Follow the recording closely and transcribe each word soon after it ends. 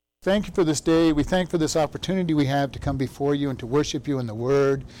Thank you for this day. We thank you for this opportunity we have to come before you and to worship you in the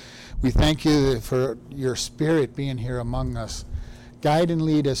Word. We thank you for your Spirit being here among us. Guide and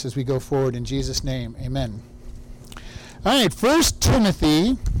lead us as we go forward in Jesus' name. Amen. All right, 1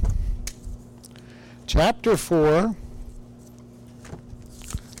 Timothy chapter 4,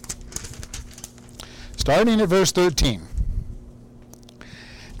 starting at verse 13.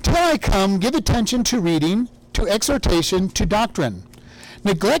 Till I come, give attention to reading, to exhortation, to doctrine.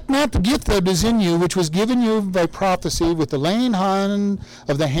 Neglect not the gift that is in you, which was given you by prophecy with the laying on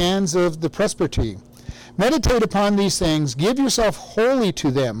of the hands of the presbytery. Meditate upon these things. Give yourself wholly to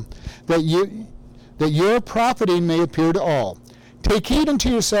them, that your profiting may appear to all. Take heed unto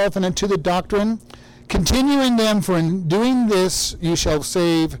yourself and unto the doctrine. Continue in them, for in doing this you shall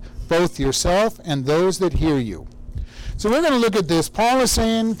save both yourself and those that hear you. So we're going to look at this. Paul is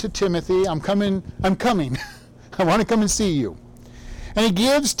saying to Timothy, I'm coming. I want to come and see you. And he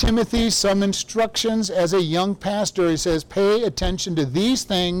gives Timothy some instructions as a young pastor. He says, pay attention to these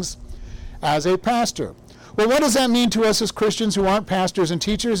things as a pastor. Well, what does that mean to us as Christians who aren't pastors and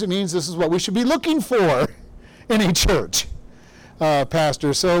teachers? It means this is what we should be looking for in a church,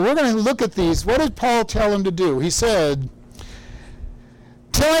 pastor. So we're going to look at these. What did Paul tell him to do? He said,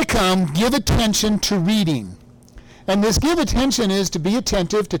 till I come, give attention to reading. And this give attention is to be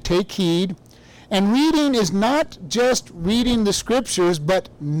attentive, to take heed. And reading is not just reading the Scriptures, but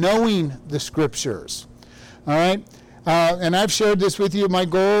knowing the Scriptures. All right? And I've shared this with you. My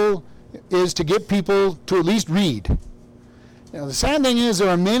goal is to get people to at least read. The sad thing is there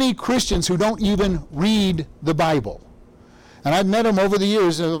are many Christians who don't even read the Bible. And I've met them over the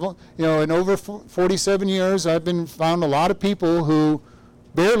years. In over 47 years, I've found a lot of people who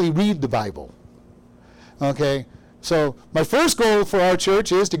barely read the Bible. Okay? So my first goal for our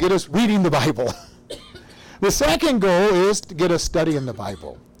church is to get us reading the Bible. The second goal is to get us studying the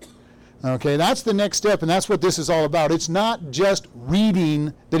Bible. Okay, that's the next step, and that's what this is all about. It's not just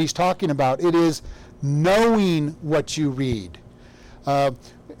reading that he's talking about. It is knowing what you read.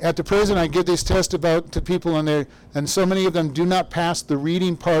 At the prison, I give this test to people, and so many of them do not pass the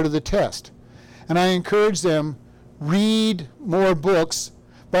reading part of the test. And I encourage them, read more books.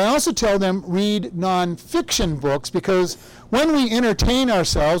 But I also tell them read non-fiction books, because when we entertain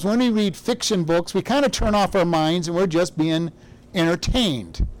ourselves, when we read fiction books, we kind of turn off our minds and we're just being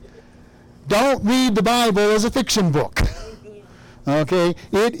entertained. Don't read the Bible as a fiction book. Okay?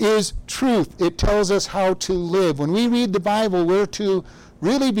 It is truth. It tells us how to live. When we read the Bible, we're to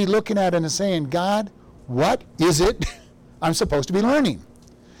really be looking at it and saying, God, what is it I'm supposed to be learning?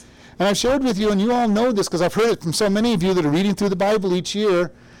 And I've shared with you, and you all know this because I've heard it from so many of you that are reading through the Bible each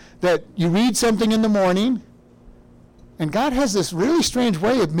year, that you read something in the morning, and God has this really strange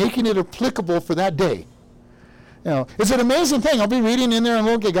way of making it applicable for that day. It's an amazing thing. I'll be reading in there and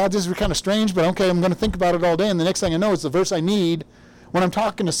okay, God, this is kind of strange, but okay, I'm going to think about it all day, and the next thing I know, it's the verse I need when I'm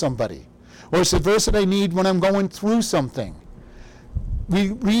talking to somebody. Or it's the verse that I need when I'm going through something. We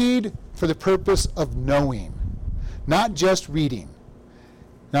read for the purpose of knowing, not just reading.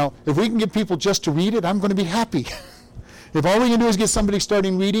 Now, if we can get people just to read it, I'm going to be happy. If all we can do is get somebody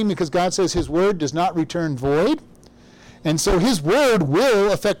starting reading, because God says his word does not return void, and so his word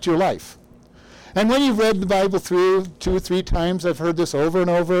will affect your life. And when you've read the Bible through 2 or 3 times, I've heard this over and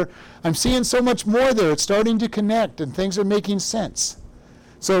over, I'm seeing so much more there. It's starting to connect, and things are making sense.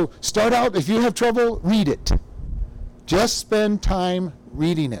 So start out, if you have trouble, read it. Just spend time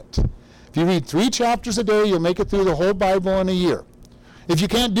reading it. If you read 3 chapters a day, you'll make it through the whole Bible in a year. If you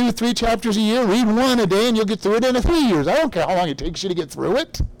can't do 3 chapters a year, read 1 a day and you'll get through it in 3 years. I don't care how long it takes you to get through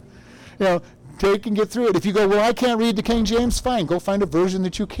it. Take and get through it. If you go, well, I can't read the King James, fine. Go find a version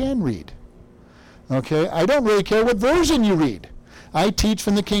that you can read. Okay? I don't really care what version you read. I teach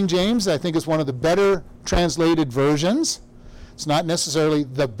from the King James. I think it's one of the better translated versions. It's not necessarily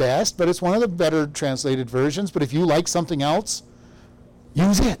the best, but it's one of the better translated versions. But if you like something else,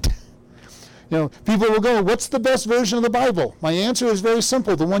 use it. People will go, what's the best version of the Bible? My answer is very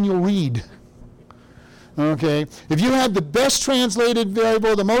simple, the one you'll read. Okay? If you had the best translated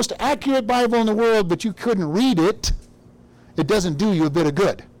Bible, the most accurate Bible in the world, but you couldn't read it, it doesn't do you a bit of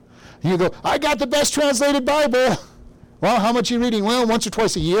good. You go, I got the best translated Bible. Well, how much are you reading? Well, once or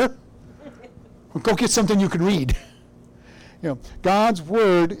twice a year. Well, go get something you can read. God's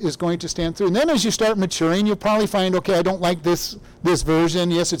word is going to stand through. And then as you start maturing, you'll probably find, okay, I don't like this version.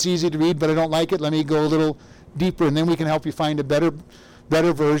 Yes, it's easy to read, but I don't like it. Let me go a little deeper, and then we can help you find a better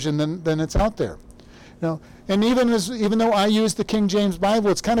version than it's out there. And even though I use the King James Bible,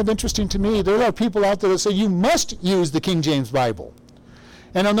 it's kind of interesting to me. There are people out there that say you must use the King James Bible.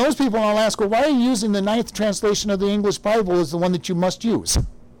 And on those people, I'll ask, well, why are you using the 9th translation of the English Bible as the one that you must use?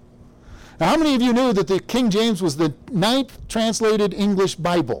 Now, how many of you knew that the King James was the 9th translated English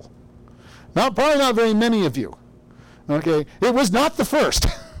Bible? Probably not very many of you. Okay, it was not the first.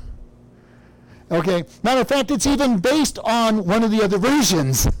 Okay, matter of fact, it's even based on one of the other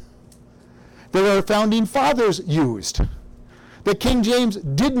versions that our founding fathers used, that King James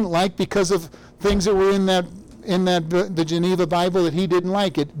didn't like because of things that were in the Geneva Bible that he didn't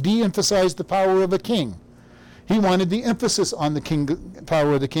like. It de-emphasized the power of a king. He wanted the emphasis on the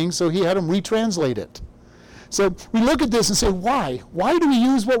power of the king, so he had him retranslate it. So we look at this and say, why? Why do we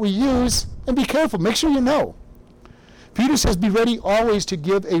use what we use? And be careful. Make sure you know. Peter says, be ready always to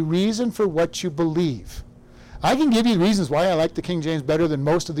give a reason for what you believe. I can give you reasons why I like the King James better than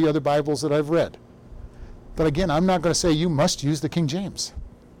most of the other Bibles that I've read. But again, I'm not going to say you must use the King James.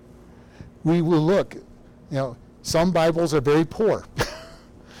 We will look. Some Bibles are very poor.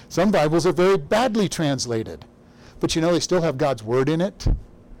 Some Bibles are very badly translated. But they still have God's Word in it.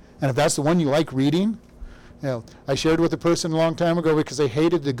 And if that's the one you like reading, I shared with a person a long time ago because they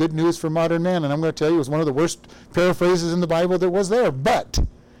hated the Good News for Modern Man, and I'm going to tell you it was one of the worst paraphrases in the Bible that was there. But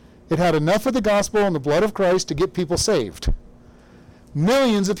it had enough of the gospel and the blood of Christ to get people saved.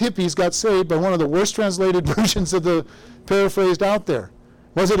 Millions of hippies got saved by one of the worst translated versions of the paraphrased out there.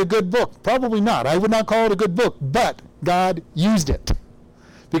 Was it a good book? Probably not. I would not call it a good book, but God used it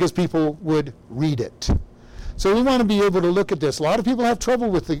because people would read it. So we want to be able to look at this. A lot of people have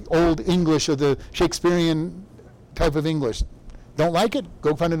trouble with the old English or the Shakespearean type of English. Don't like it?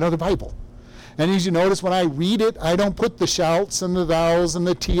 Go find another Bible. And as you notice, when I read it, I don't put the shouts and the thous and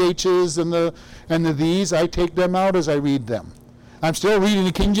the ths and the these. I take them out as I read them. I'm still reading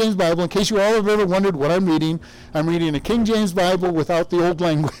the King James Bible. In case you all have ever wondered what I'm reading a King James Bible without the old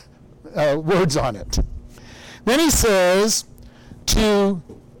language words on it. Then he says, to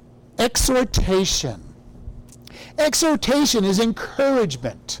exhortation. Exhortation is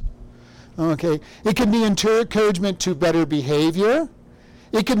encouragement. Okay, it can be encouragement to better behavior.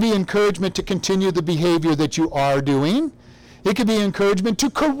 It can be encouragement to continue the behavior that you are doing. It can be encouragement to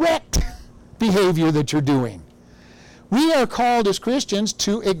correct behavior that you're doing. We are called as Christians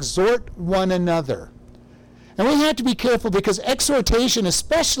to exhort one another. And we have to be careful because exhortation,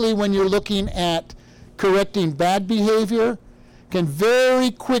 especially when you're looking at correcting bad behavior, can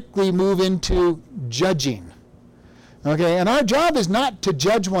very quickly move into judging. Okay, and our job is not to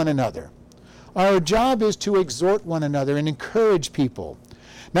judge one another. Our job is to exhort one another and encourage people.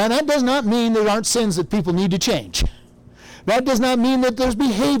 Now, that does not mean there aren't sins that people need to change. That does not mean that there's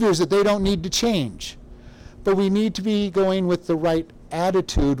behaviors that they don't need to change. But we need to be going with the right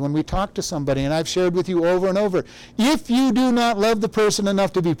attitude when we talk to somebody. And I've shared with you over and over, if you do not love the person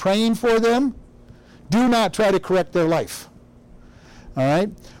enough to be praying for them, do not try to correct their life. All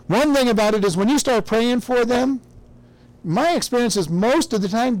right? One thing about it is when you start praying for them, my experience is most of the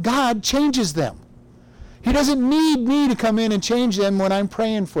time God changes them. He doesn't need me to come in and change them when I'm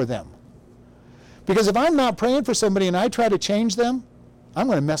praying for them. Because if I'm not praying for somebody and I try to change them, I'm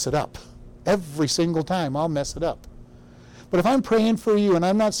going to mess it up. Every single time I'll mess it up. But if I'm praying for you and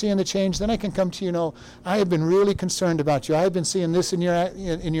I'm not seeing the change, then I can come to you, I have been really concerned about you. I've been seeing this in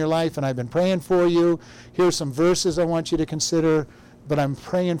your life and I've been praying for you. Here's some verses I want you to consider, but I'm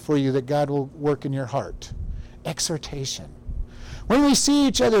praying for you that God will work in your heart. Exhortation. When we see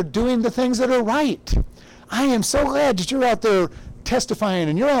each other doing the things that are right, I am so glad that you're out there testifying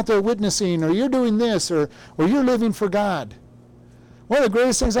and you're out there witnessing or you're doing this or you're living for God. One of the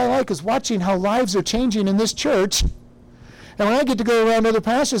greatest things I like is watching how lives are changing in this church. And when I get to go around other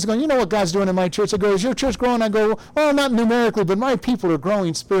pastors going, you know what God's doing in my church? I go, is your church growing? I go, well, not numerically, but my people are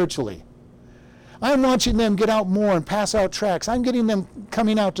growing spiritually. I'm watching them get out more and pass out tracts. I'm getting them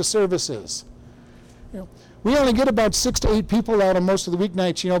coming out to services. We only get about 6 to 8 people out on most of the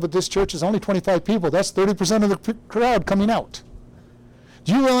weeknights, but this church is only 25 people. That's 30% of the crowd coming out.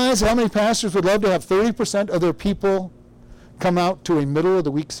 Do you realize how many pastors would love to have 30% of their people come out to a middle of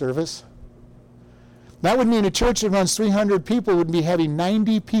the week service? That would mean a church that runs 300 people would be having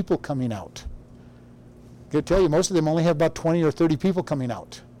 90 people coming out. I can tell you, most of them only have about 20 or 30 people coming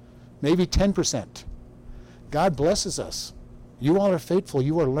out. Maybe 10%. God blesses us. You all are faithful.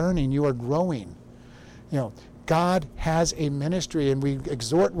 You are learning. You are growing. God has a ministry, and we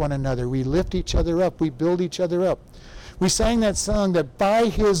exhort one another. We lift each other up. We build each other up. We sang that song that by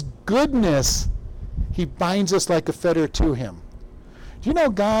His goodness, He binds us like a fetter to Him. Do you know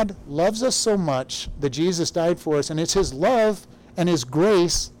God loves us so much that Jesus died for us, and it's His love and His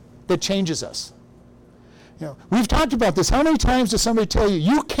grace that changes us. We've talked about this. How many times does somebody tell you,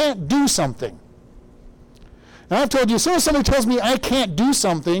 you can't do something? And I've told you, as soon as somebody tells me I can't do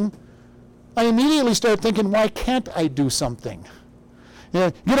something, I immediately start thinking, why can't I do something?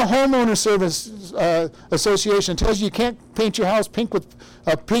 Get a homeowner service association. It tells you can't paint your house pink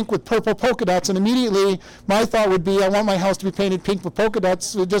with purple polka dots, and immediately my thought would be, I want my house to be painted pink with polka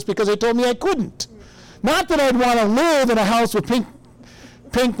dots just because they told me I couldn't. Not that I'd want to live in a house with pink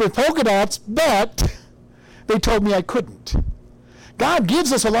with polka dots, but they told me I couldn't. God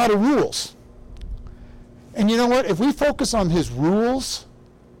gives us a lot of rules. And you know what? If we focus on his rules,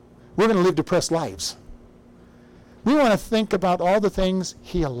 we're going to live depressed lives. We want to think about all the things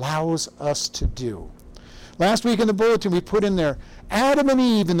he allows us to do. Last week in the bulletin, we put in there, Adam and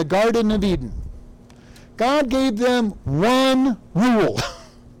Eve in the Garden of Eden. God gave them one rule.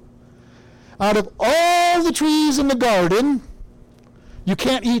 Out of all the trees in the garden, you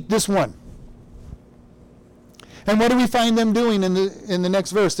can't eat this one. And what do we find them doing in the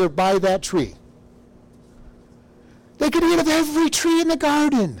next verse? They're by that tree. They could eat of every tree in the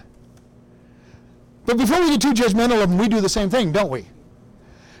garden. But before we get too judgmental of them, we do the same thing, don't we?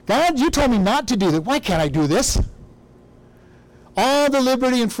 God, you told me not to do that. Why can't I do this? All the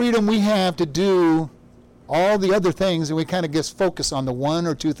liberty and freedom we have to do all the other things, and we kind of just focus on the one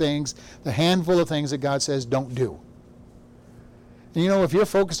or two things, the handful of things that God says don't do. And you know, if you're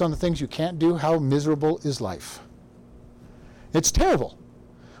focused on the things you can't do, how miserable is life? It's terrible.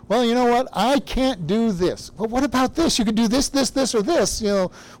 Well, you know what? I can't do this. Well, what about this? You could do this, this, this, or this. You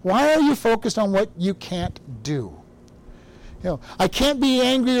know, why are you focused on what you can't do? You know, I can't be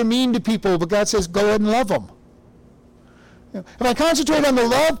angry or mean to people, but God says go ahead and love them. You know, if I concentrate on the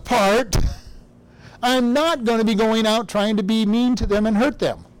love part, I'm not going to be going out trying to be mean to them and hurt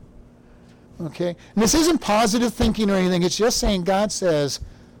them. Okay? And this isn't positive thinking or anything. It's just saying God says,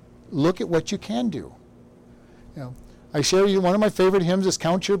 look at what you can do. You know, I share you one of my favorite hymns is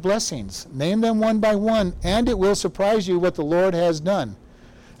Count Your Blessings. Name them one by one, and it will surprise you what the Lord has done.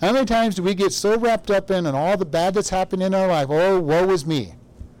 How many times do we get so wrapped up in all the bad that's happened in our life? Oh, woe is me.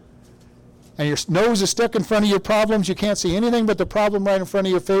 And your nose is stuck in front of your problems. You can't see anything but the problem right in front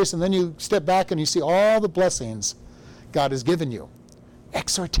of your face, and then you step back and you see all the blessings God has given you.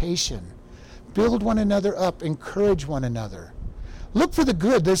 Exhortation. Build one another up. Encourage one another. Look for the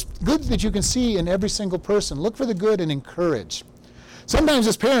good. There's good that you can see in every single person. Look for the good and encourage. Sometimes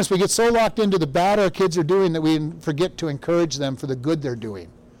as parents, we get so locked into the bad our kids are doing that we forget to encourage them for the good they're doing.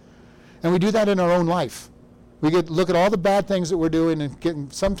 And we do that in our own life. We look at all the bad things that we're doing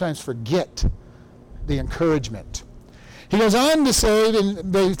and sometimes forget the encouragement. He goes on to say,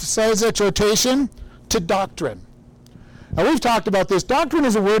 besides exhortation, to doctrine. Now we've talked about this. Doctrine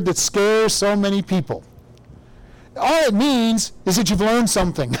is a word that scares so many people. All it means is that you've learned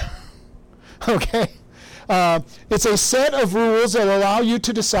something. Okay? It's a set of rules that allow you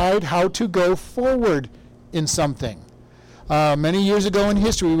to decide how to go forward in something. Many years ago in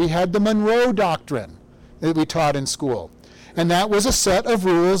history, we had the Monroe Doctrine that we taught in school. And that was a set of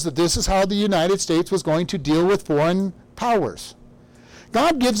rules that this is how the United States was going to deal with foreign powers.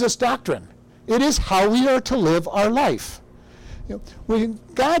 God gives us doctrine. It is how we are to live our life. You know, when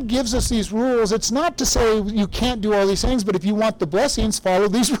God gives us these rules, it's not to say you can't do all these things, but if you want the blessings, follow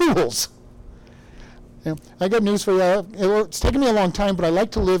these rules. You know, I got news for you. It's taken me a long time, but I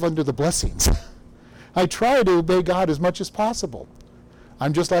like to live under the blessings. I try to obey God as much as possible.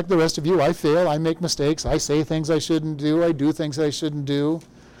 I'm just like the rest of you. I fail. I make mistakes. I say things I shouldn't do. I do things I shouldn't do.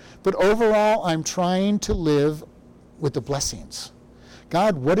 But overall, I'm trying to live with the blessings.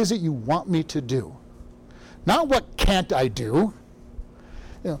 God, what is it you want me to do? Not what can't I do.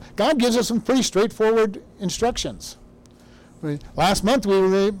 You know, God gives us some pretty straightforward instructions. Last month we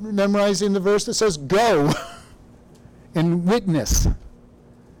were memorizing the verse that says, go and witness.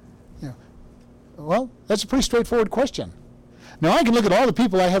 You know, well, that's a pretty straightforward question. Now I can look at all the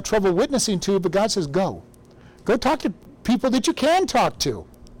people I have trouble witnessing to, but God says, go. Go talk to people that you can talk to.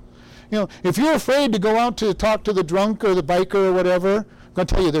 You know, if you're afraid to go out to talk to the drunk or the biker or whatever, I'm going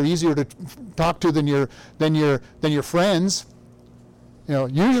to tell you they're easier to talk to than your friends. You know,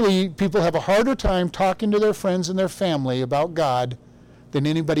 usually people have a harder time talking to their friends and their family about God than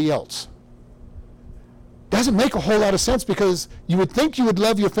anybody else. Doesn't make a whole lot of sense because you would think you would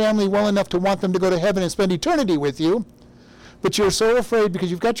love your family well enough to want them to go to heaven and spend eternity with you, but you're so afraid because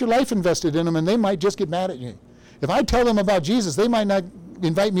you've got your life invested in them and they might just get mad at you. If I tell them about Jesus, they might not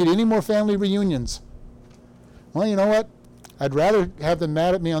invite me to any more family reunions. Well, you know what? I'd rather have them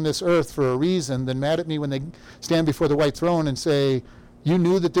mad at me on this earth for a reason than mad at me when they stand before the white throne and say, you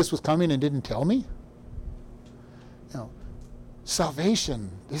knew that this was coming and didn't tell me? You know, salvation,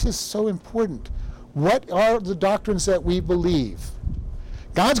 this is so important. What are the doctrines that we believe?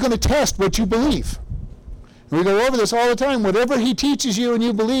 God's going to test what you believe. And we go over this all the time. Whatever he teaches you and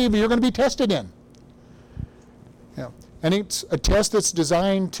you believe, you're going to be tested in. You know, And it's a test that's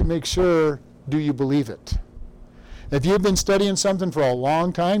designed to make sure, do you believe it? If you've been studying something for a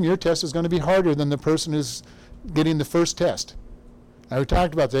long time, your test is going to be harder than the person who's getting the first test. Now, we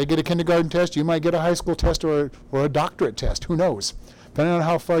talked about that. They get a kindergarten test, you might get a high school test or a doctorate test. Who knows? Depending on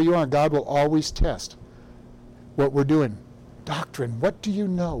how far you are, God will always test what we're doing. Doctrine, what do you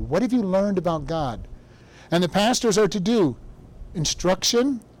know? What have you learned about God? And the pastors are to do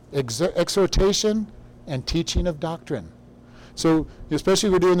instruction, exhortation, and teaching of doctrine. So, especially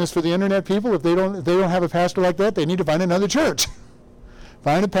we're doing this for the internet people. If they don't have a pastor like that, they need to find another church.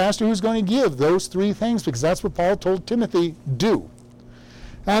 Find a pastor who's going to give those three things, because that's what Paul told Timothy, do.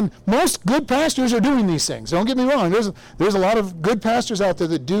 And most good pastors are doing these things. Don't get me wrong. There's a lot of good pastors out there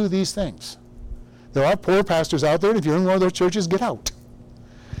that do these things. There are poor pastors out there, and if you're in one of those churches, get out.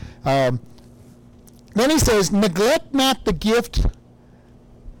 Then he says, neglect not the gift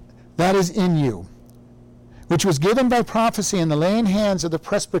that is in you, which was given by prophecy in the laying hands of the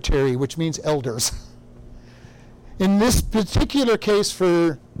presbytery, which means elders. In this particular case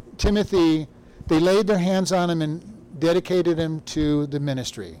for Timothy, they laid their hands on him and dedicated him to the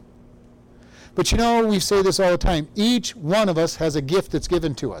ministry. But you know, we say this all the time, each one of us has a gift that's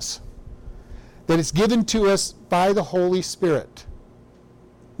given to us. That it's given to us by the Holy Spirit.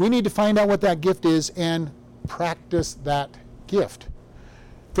 We need to find out what that gift is and practice that gift.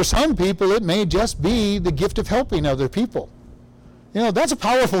 For some people, it may just be the gift of helping other people. You know, that's a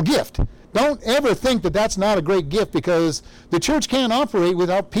powerful gift. Don't ever think that that's not a great gift, because the church can't operate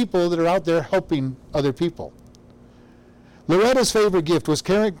without people that are out there helping other people. Loretta's favorite gift was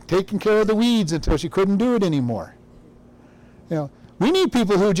taking care of the weeds until she couldn't do it anymore. You know, we need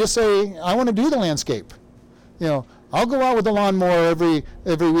people who just say, I want to do the landscape. You know, I'll go out with the lawnmower every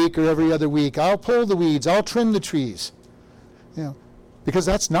week or every other week. I'll pull the weeds. I'll trim the trees. You know, because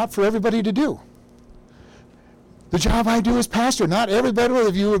that's not for everybody to do. The job I do as pastor, not everybody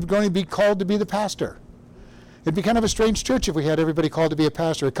of you are going to be called to be the pastor. It'd be kind of a strange church if we had everybody called to be a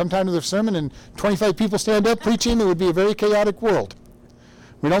pastor. It'd come time to the sermon and 25 people stand up preaching. It would be a very chaotic world.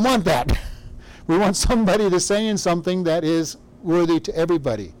 We don't want that. We want somebody that's saying something that is worthy to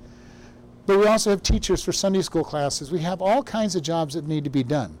everybody. But we also have teachers for Sunday school classes. We have all kinds of jobs that need to be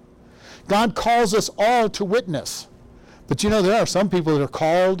done. God calls us all to witness. But you know, there are some people that are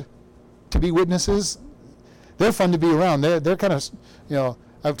called to be witnesses. They're fun to be around. They're kind of, you know,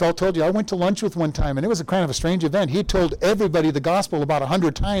 I've told you, I went to lunch with one time, and it was a kind of a strange event. He told everybody the gospel about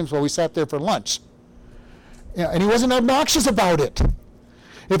 100 times while we sat there for lunch. Yeah, and he wasn't obnoxious about it.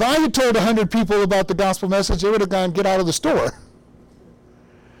 If I had told 100 people about the gospel message, they would have gone, get out of the store.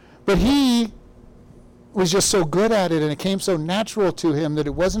 But he was just so good at it, and it came so natural to him that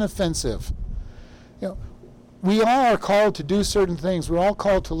it wasn't offensive. You know, we all are called to do certain things. We're all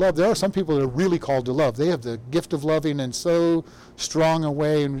called to love. There are some people that are really called to love. They have the gift of loving in so strong a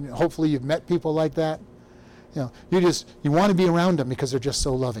way, and hopefully you've met people like that. You know, you want to be around them because they're just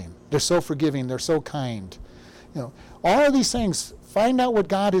so loving. They're so forgiving. They're so kind. You know, all of these things, find out what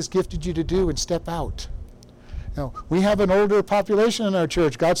God has gifted you to do and step out. You know, we have an older population in our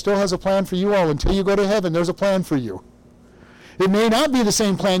church. God still has a plan for you all. Until you go to heaven, there's a plan for you. It may not be the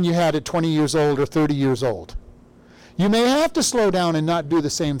same plan you had at 20 years old or 30 years old. You may have to slow down and not do the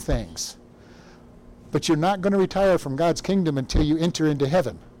same things. But you're not going to retire from God's kingdom until you enter into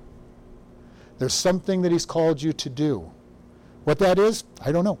heaven. There's something that he's called you to do. What that is,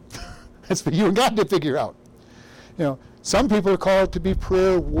 I don't know. That's for you and God to figure out. You know, some people are called to be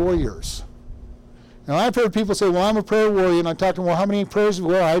prayer warriors. Now, I've heard people say, well, I'm a prayer warrior, and I talk to them, well, how many prayers?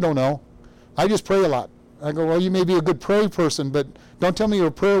 Well, I don't know. I just pray a lot. I go, well, you may be a good prayer person, but don't tell me you're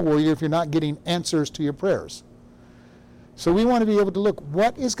a prayer warrior if you're not getting answers to your prayers. So we want to be able to look,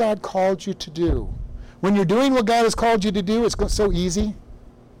 what has God called you to do? When you're doing what God has called you to do, it's so easy.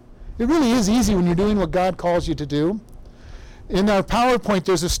 It really is easy when you're doing what God calls you to do. In our PowerPoint,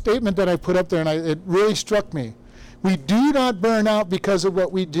 there's a statement that I put up there, and it really struck me. We do not burn out because of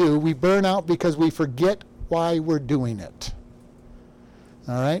what we do. We burn out because we forget why we're doing it.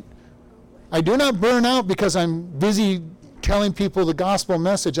 All right? I do not burn out because I'm busy telling people the gospel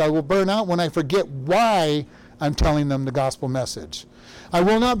message. I will burn out when I forget why I'm telling them the gospel message. I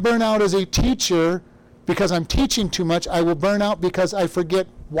will not burn out as a teacher because I'm teaching too much. I will burn out because I forget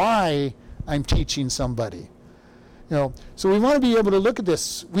why I'm teaching somebody. You know, so we want to be able to look at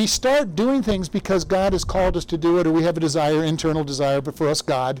this. We start doing things because God has called us to do it, or we have a desire, internal desire, but for us,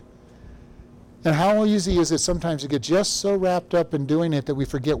 God. And how easy is it sometimes to get just so wrapped up in doing it that we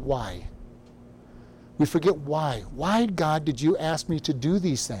forget why. We forget why. Why, God, did you ask me to do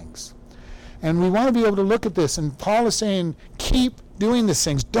these things? And we want to be able to look at this. And Paul is saying, keep doing these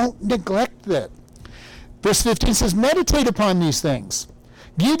things. Don't neglect that. Verse 15 says, meditate upon these things.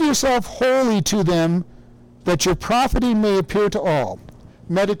 Give yourself wholly to them, that your profiting may appear to all.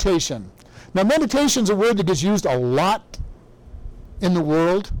 Meditation. Now, meditation is a word that gets used a lot in the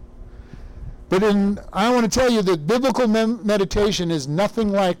world. But I want to tell you that biblical meditation is nothing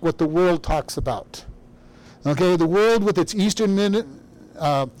like what the world talks about. Okay, the world with its Eastern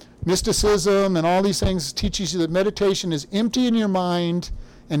mysticism and all these things teaches you that meditation is emptying your mind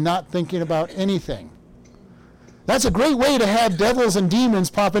and not thinking about anything. That's a great way to have devils and demons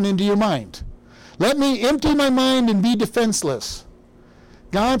popping into your mind. Let me empty my mind and be defenseless.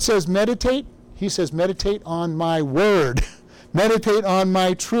 God says meditate. He says meditate on my word. Meditate on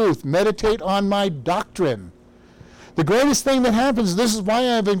my truth. Meditate on my doctrine. The greatest thing that happens, this is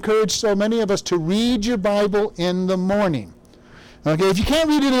why I've encouraged so many of us to read your Bible in the morning. Okay, if you can't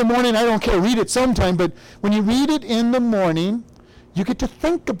read it in the morning, I don't care. Read it sometime. But when you read it in the morning, you get to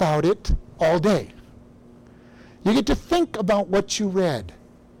think about it all day. You get to think about what you read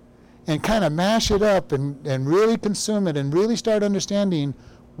and kind of mash it up and really consume it and really start understanding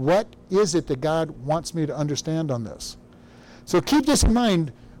what is it that God wants me to understand on this. So keep this in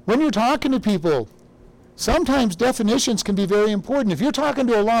mind. When you're talking to people, sometimes definitions can be very important. If you're talking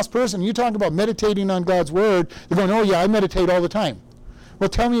to a lost person, you talk about meditating on God's word, they're going, oh yeah, I meditate all the time. Well,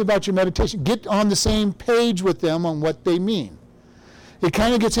 tell me about your meditation. Get on the same page with them on what they mean. It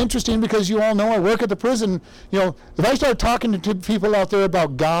kind of gets interesting because you all know I work at the prison. You know, if I start talking to people out there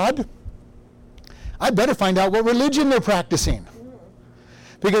about God, I better find out what religion they're practicing.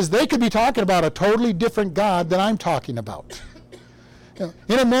 Because they could be talking about a totally different God than I'm talking about.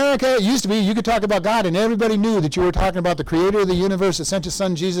 In America, it used to be you could talk about God and everybody knew that you were talking about the creator of the universe that sent his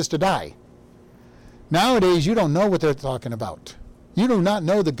son Jesus to die. Nowadays, you don't know what they're talking about. You do not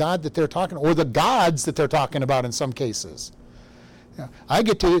know the God that they're talking about, or the gods that they're talking about in some cases. I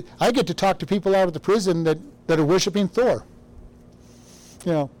get to talk to people out of the prison that are worshiping Thor.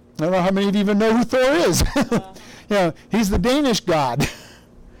 You know, I don't know how many of you even know who Thor is. You know, he's the Danish god.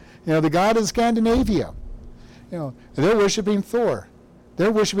 You know, the god of Scandinavia. You know, they're worshiping Thor.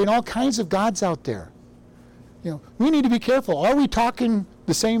 They're worshiping all kinds of gods out there. You know, we need to be careful. Are we talking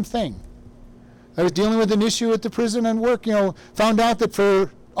the same thing? I was dealing with an issue at the prison and work. You know, found out that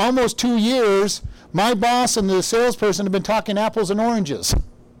for almost 2 years, my boss and the salesperson have been talking apples and oranges.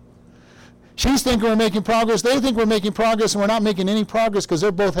 She's thinking we're making progress. They think we're making progress, and we're not making any progress because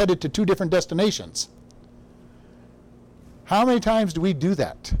they're both headed to 2 different destinations. How many times do we do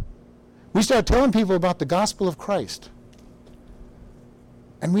that? We start telling people about the gospel of Christ,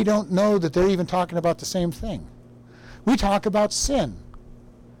 and we don't know that they're even talking about the same thing. We talk about sin.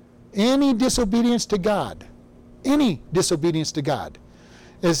 Any disobedience to God. Any disobedience to God.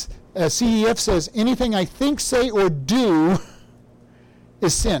 As CEF says, anything I think, say, or do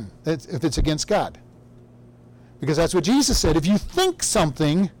is sin if it's against God. Because that's what Jesus said. If you think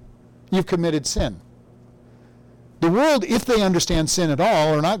something, you've committed sin. The world, if they understand sin at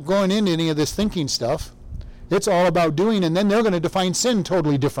all, are not going into any of this thinking stuff. It's all about doing, and then they're going to define sin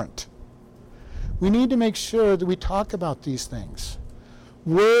totally different. We need to make sure that we talk about these things.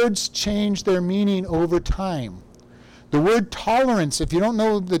 Words change their meaning over time. The word tolerance, if you don't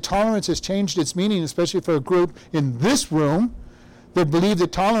know that tolerance has changed its meaning, especially for a group in this room that believe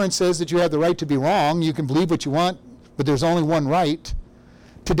that tolerance says that you have the right to be wrong, you can believe what you want, but there's only one right.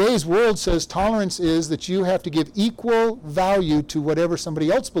 Today's world says tolerance is that you have to give equal value to whatever somebody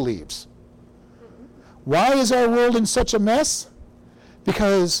else believes. Why is our world in such a mess?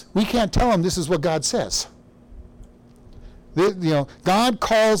 Because we can't tell them this is what God says. You know, God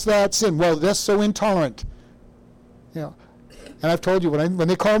calls that sin. Well, that's so intolerant. You know, and I've told you, when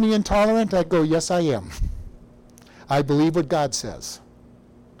they call me intolerant, I go, yes, I am. I believe what God says.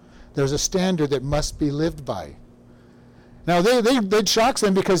 There's a standard that must be lived by. Now, that shocks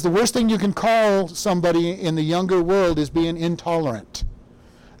them because the worst thing you can call somebody in the younger world is being intolerant.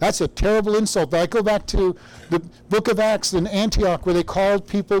 That's a terrible insult. But I go back to the book of Acts in Antioch where they called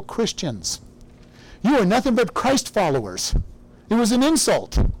people Christians. You are nothing but Christ followers. It was an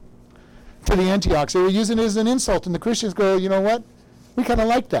insult to the Antiochs. They were using it as an insult, and the Christians go, you know what? We kind of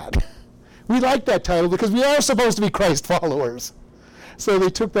like that. We like that title because we are supposed to be Christ followers. So they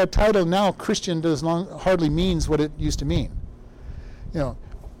took that title. Now Christian hardly means what it used to mean. You know,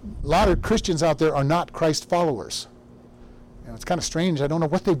 a lot of Christians out there are not Christ followers. You know, it's kind of strange. I don't know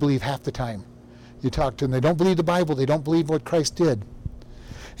what they believe half the time. You talk to them. They don't believe the Bible. They don't believe what Christ did.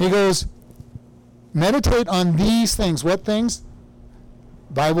 He goes, meditate on these things. What things?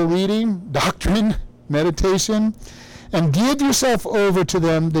 Bible reading, doctrine, meditation. and give yourself over to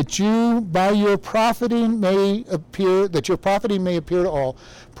them, that you by your profiting may appear, that your profiting may appear to all.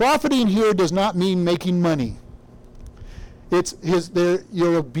 Profiting here does not mean making money. It's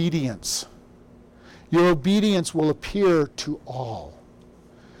your obedience. Your obedience will appear to all.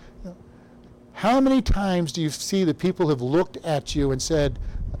 How many times do you see that people have looked at you and said,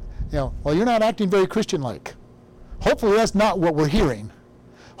 well, you're not acting very Christian-like? Hopefully that's not what we're hearing.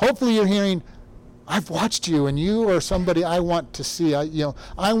 Hopefully you're hearing, I've watched you and you are somebody I want to see.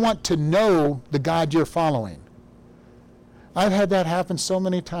 I want to know the God you're following. I've had that happen so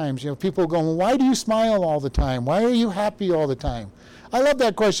many times. People go, well, why do you smile all the time? Why are you happy all the time? I love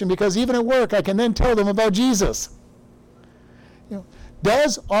that question because even at work I can then tell them about Jesus.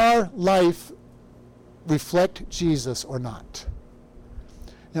 Does our life reflect Jesus or not?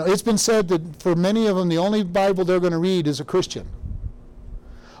 It's been said that for many of them, the only Bible they're going to read is a Christian.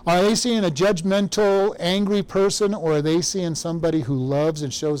 Are they seeing a judgmental, angry person, or are they seeing somebody who loves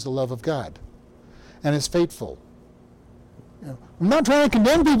and shows the love of God and is faithful? I'm not trying to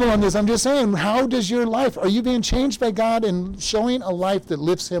condemn people on this. I'm just saying, how does your life, are you being changed by God and showing a life that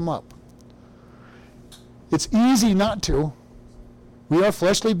lifts him up? It's easy not to. We are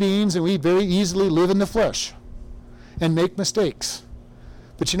fleshly beings, and we very easily live in the flesh and make mistakes.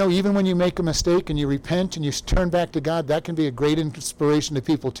 But even when you make a mistake and you repent and you turn back to God, that can be a great inspiration to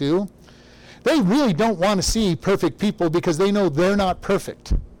people too. They really don't want to see perfect people because they know they're not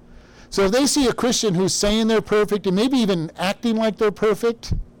perfect. So if they see a Christian who's saying they're perfect and maybe even acting like they're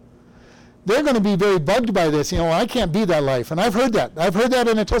perfect, they're going to be very bugged by this. I can't be that life. And I've heard that. I've heard that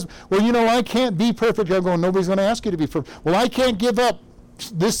in a testimony. Well, I can't be perfect. I'm going, nobody's going to ask you to be perfect. Well, I can't give up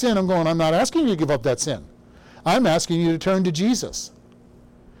this sin. I'm going, I'm not asking you to give up that sin. I'm asking you to turn to Jesus.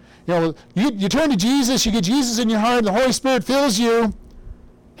 You turn to Jesus, you get Jesus in your heart, the Holy Spirit fills you.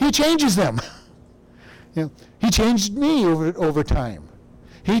 He changes them. He changed me over time.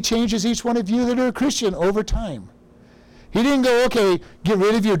 He changes each one of you that are a Christian over time. He didn't go, okay, get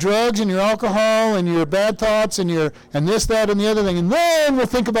rid of your drugs and your alcohol and your bad thoughts and this, that, and the other thing, and then we'll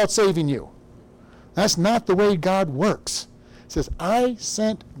think about saving you. That's not the way God works. It says, I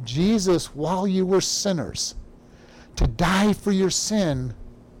sent Jesus while you were sinners to die for your sin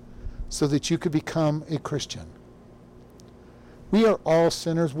so that you could become a Christian. We are all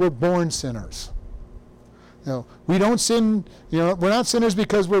sinners. We're born sinners. We don't sin, we're not sinners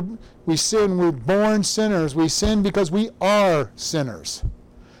because we sin. We're born sinners. We sin because we are sinners.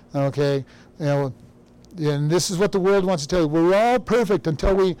 Okay? And this is what the world wants to tell you. We're all perfect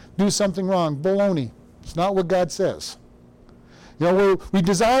until we do something wrong. Baloney. It's not what God says. We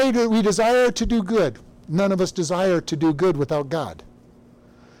desire to do good. None of us desire to do good without God.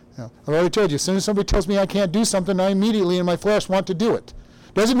 I've already told you, as soon as somebody tells me I can't do something, I immediately in my flesh want to do it.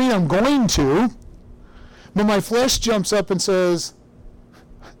 Doesn't mean I'm going to, but my flesh jumps up and says,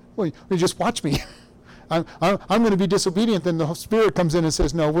 well, you just watch me. I'm going to be disobedient. Then the Spirit comes in and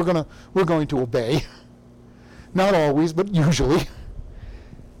says, no, we're going to obey. Not always, but usually.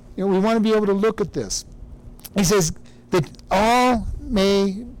 We want to be able to look at this. He says that all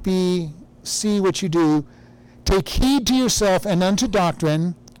may see what you do. Take heed to yourself and unto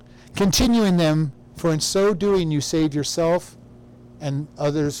doctrine, continue in them, for in so doing you save yourself and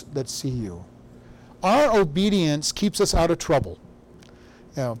others that see you. Our obedience keeps us out of trouble.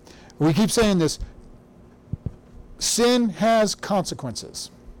 We keep saying this. Sin has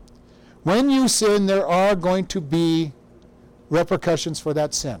consequences. When you sin, there are going to be repercussions for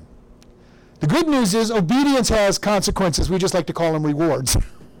that sin. The good news is obedience has consequences. We just like to call them rewards.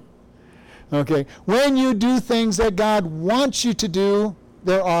 Okay? When you do things that God wants you to do,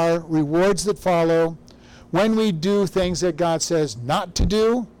 there are rewards that follow. When we do things that God says not to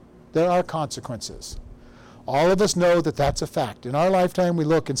do, there are consequences. All of us know that that's a fact. In our lifetime, we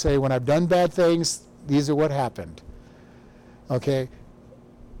look and say, when I've done bad things, these are what happened. Okay?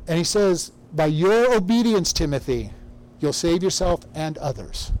 And he says, by your obedience, Timothy, you'll save yourself and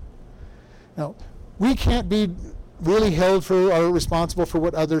others. Now, we can't be really held for or responsible for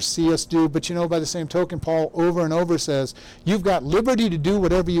what others see us do, but by the same token, Paul over and over says, you've got liberty to do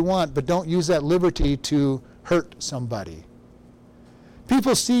whatever you want, but don't use that liberty to hurt somebody.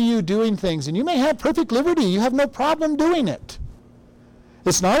 People see you doing things, and you may have perfect liberty. You have no problem doing it.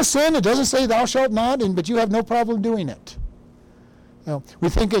 It's not a sin. It doesn't say thou shalt not, but you have no problem doing it. We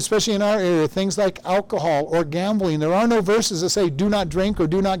think, especially in our area, things like alcohol or gambling, there are no verses that say do not drink or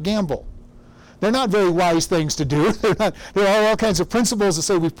do not gamble. They're not very wise things to do. There are all kinds of principles that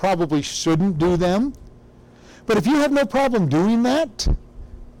say we probably shouldn't do them. But if you have no problem doing that,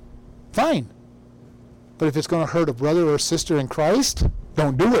 fine. But if it's going to hurt a brother or sister in Christ,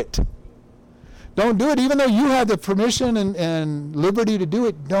 don't do it. Don't do it. Even though you have the permission and liberty to do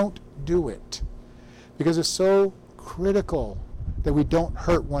it, don't do it. Because it's so critical that we don't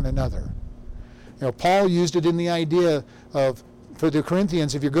hurt one another. Paul used it in the idea of, for the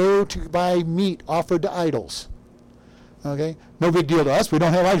Corinthians, if you go to buy meat offered to idols, okay, no big deal to us. We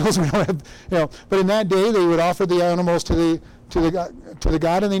don't have idols. We don't have, But in that day, they would offer the animals to the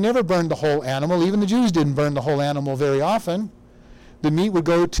god, and they never burned the whole animal. Even the Jews didn't burn the whole animal very often. The meat would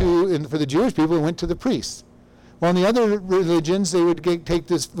go to, and for the Jewish people, it went to the priests. Well, in the other religions, they would take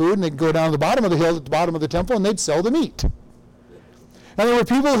this food and they'd go down to the bottom of the hill, at the bottom of the temple, and they'd sell the meat. And there were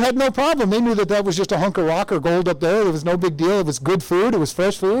people who had no problem. They knew that was just a hunk of rock or gold up there. It was no big deal. It was good food. It was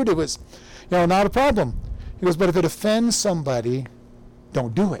fresh food. It was, not a problem. He goes, but if it offends somebody,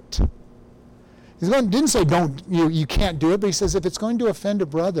 don't do it. He didn't say you can't do it, but he says if it's going to offend a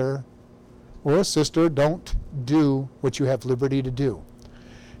brother or a sister, don't do what you have liberty to do.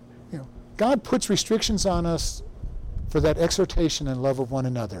 God puts restrictions on us for that exhortation and love of one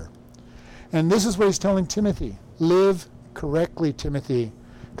another. And this is what he's telling Timothy. Live correctly, Timothy,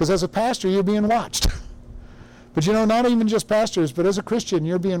 because as a pastor, you're being watched. But not even just pastors, but as a Christian,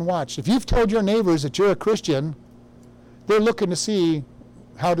 you're being watched. If you've told your neighbors that you're a Christian, they're looking to see,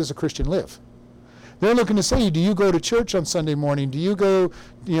 how does a Christian live? They're looking to say, do you go to church on Sunday morning? Do you go,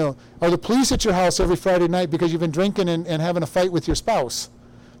 are the police at your house every Friday night because you've been drinking and having a fight with your spouse,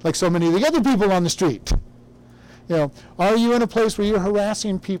 like so many of the other people on the street? Are you in a place where you're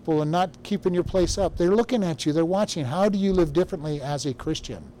harassing people and not keeping your place up? They're looking at you. They're watching. How do you live differently as a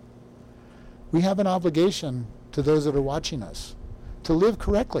Christian? We have an obligation to those that are watching us to live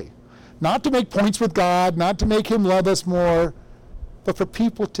correctly. Not to make points with God, not to make him love us more, but for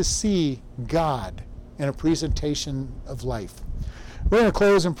people to see God in a presentation of life. We're going to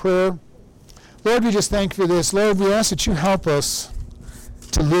close in prayer. Lord, we just thank you for this. Lord, we ask that you help us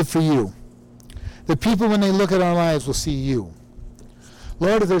to live for you. That people, when they look at our lives, will see you.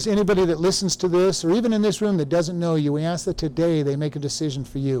 Lord, if there's anybody that listens to this, or even in this room that doesn't know you, we ask that today they make a decision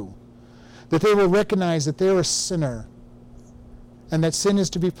for you. That they will recognize that they're a sinner, and that sin is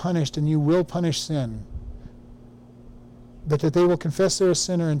to be punished, and you will punish sin. But that they will confess they're a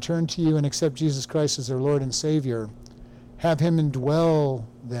sinner and turn to you and accept Jesus Christ as their Lord and Savior. Have him indwell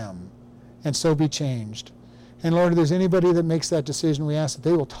them, and so be changed. And Lord, if there's anybody that makes that decision, we ask that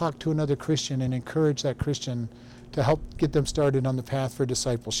they will talk to another Christian and encourage that Christian to help get them started on the path for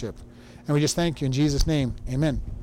discipleship. And we just thank you in Jesus' name. Amen.